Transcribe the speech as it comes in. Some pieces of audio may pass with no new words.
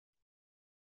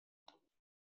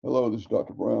Hello, this is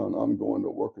Dr. Brown. I'm going to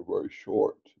work a very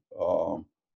short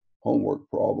homework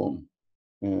problem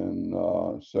in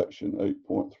section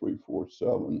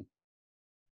 8.347.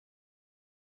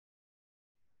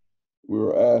 We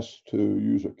were asked to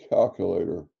use a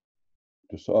calculator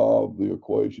to solve the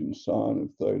equation sine of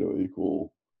theta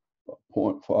equal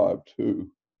 0.52.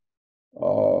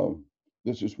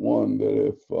 This is one that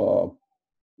if the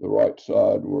right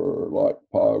side were like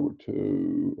pi over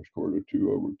 2, or square root of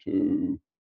 2 over 2,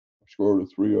 square root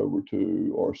of 3 over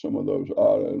 2, or some of those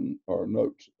items or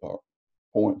notes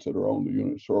points that are on the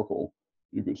unit circle,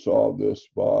 you could solve this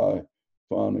by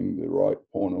finding the right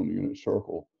point on the unit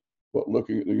circle. But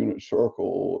looking at the unit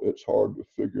circle, it's hard to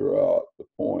figure out the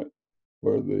point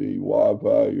where the y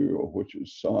value, which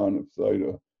is sine of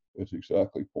theta, is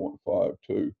exactly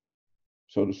 0.52.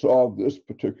 So to solve this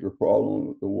particular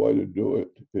problem, the way to do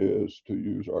it is to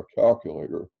use our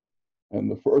calculator. And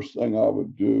the first thing I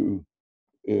would do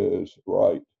is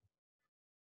write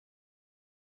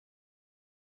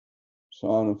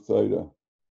sine of theta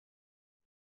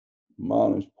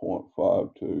minus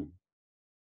 0.52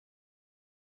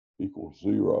 equals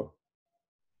 0.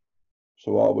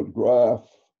 So I would graph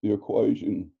the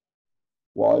equation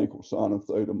y equals sine of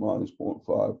theta minus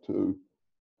 0.52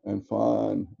 and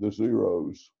find the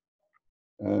zeros.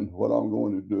 And what I'm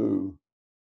going to do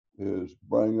is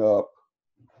bring up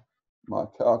my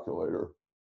calculator.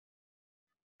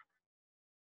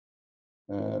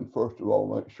 And first of all,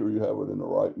 make sure you have it in the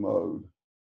right mode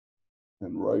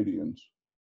in radians.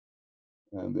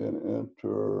 And then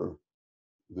enter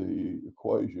the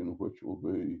equation, which will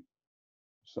be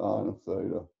sine of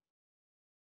theta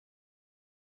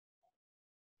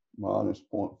minus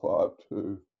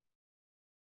 0.52.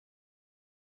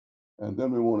 And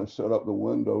then we want to set up the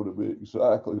window to be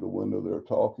exactly the window they're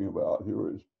talking about. Here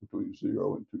is between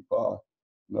 0 and 2 pi.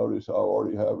 Notice I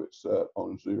already have it set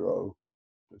on 0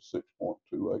 to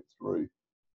 6.283.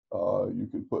 You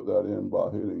can put that in by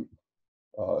hitting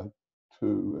 2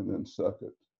 and then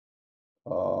second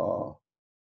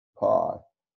pi.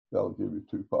 That'll give you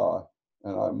 2 pi.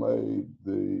 And I made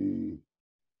the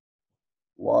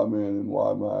y min and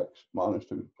y max minus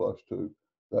 2 plus 2.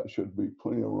 That should be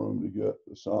plenty of room to get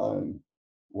the sine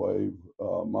wave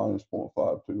minus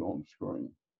 0.52 on the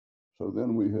screen. So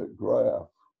then we hit graph.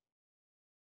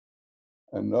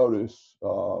 And notice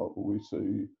we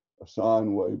see a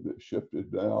sine wave that shifted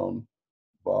down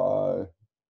by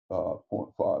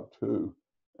 0.52.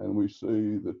 And we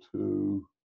see the two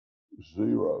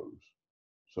zeros.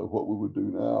 So what we would do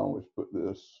now is put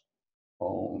this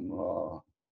on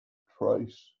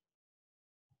trace.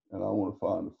 And I want to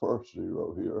find the first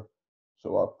zero here.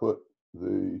 So I put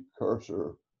the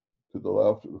cursor to the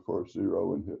left of the first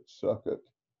zero and hit second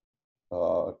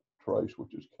trace,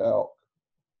 which is calc,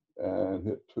 and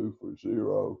hit 2 for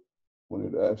 0. When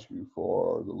it asks you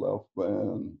for the left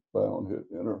bound, hit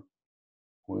enter.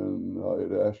 When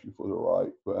it asks you for the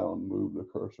right bound, move the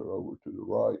cursor over to the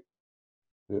right,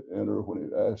 hit enter. When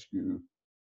it asks you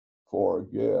for a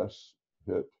guess,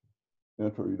 hit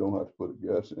enter. You don't have to put a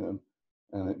guess in.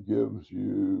 And it gives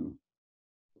you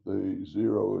the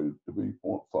 0 to be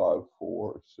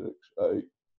 0.5468,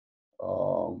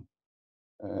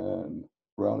 and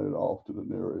round it off to the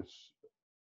nearest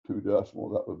 2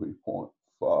 decimals. That would be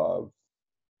 0.55,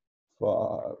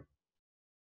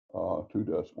 2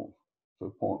 decimals.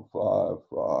 So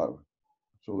 0.55.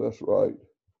 So let's write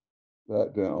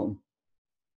that down.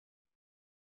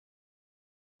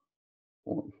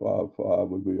 0.55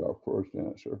 would be our first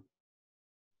answer.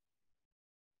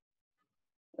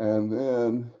 And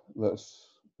then let's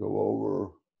go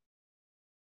over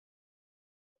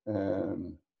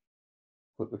and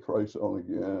put the trace on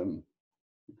again,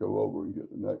 go over and get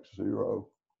the next 0.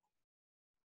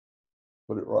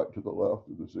 Put it right to the left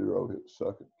of the 0, hit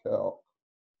second calc,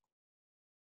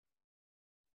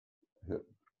 hit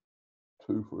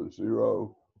 2 for the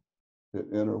 0, hit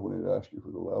enter. When it asks you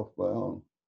for the left bound,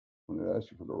 when it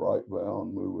asks you for the right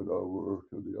bound, move it over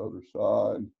to the other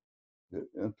side, hit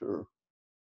enter.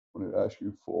 When it asks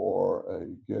you for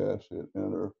a guess, hit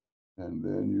enter, and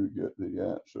then you get the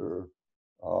answer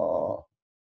to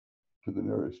the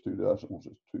nearest 2 decimals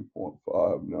is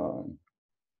 2.59.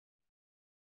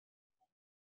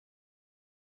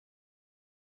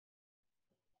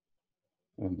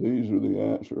 And these are the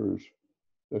answers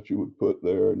that you would put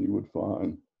there, and you would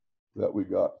find that we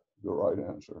got the right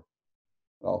answer.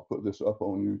 I'll put this up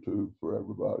on YouTube for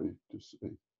everybody to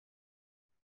see.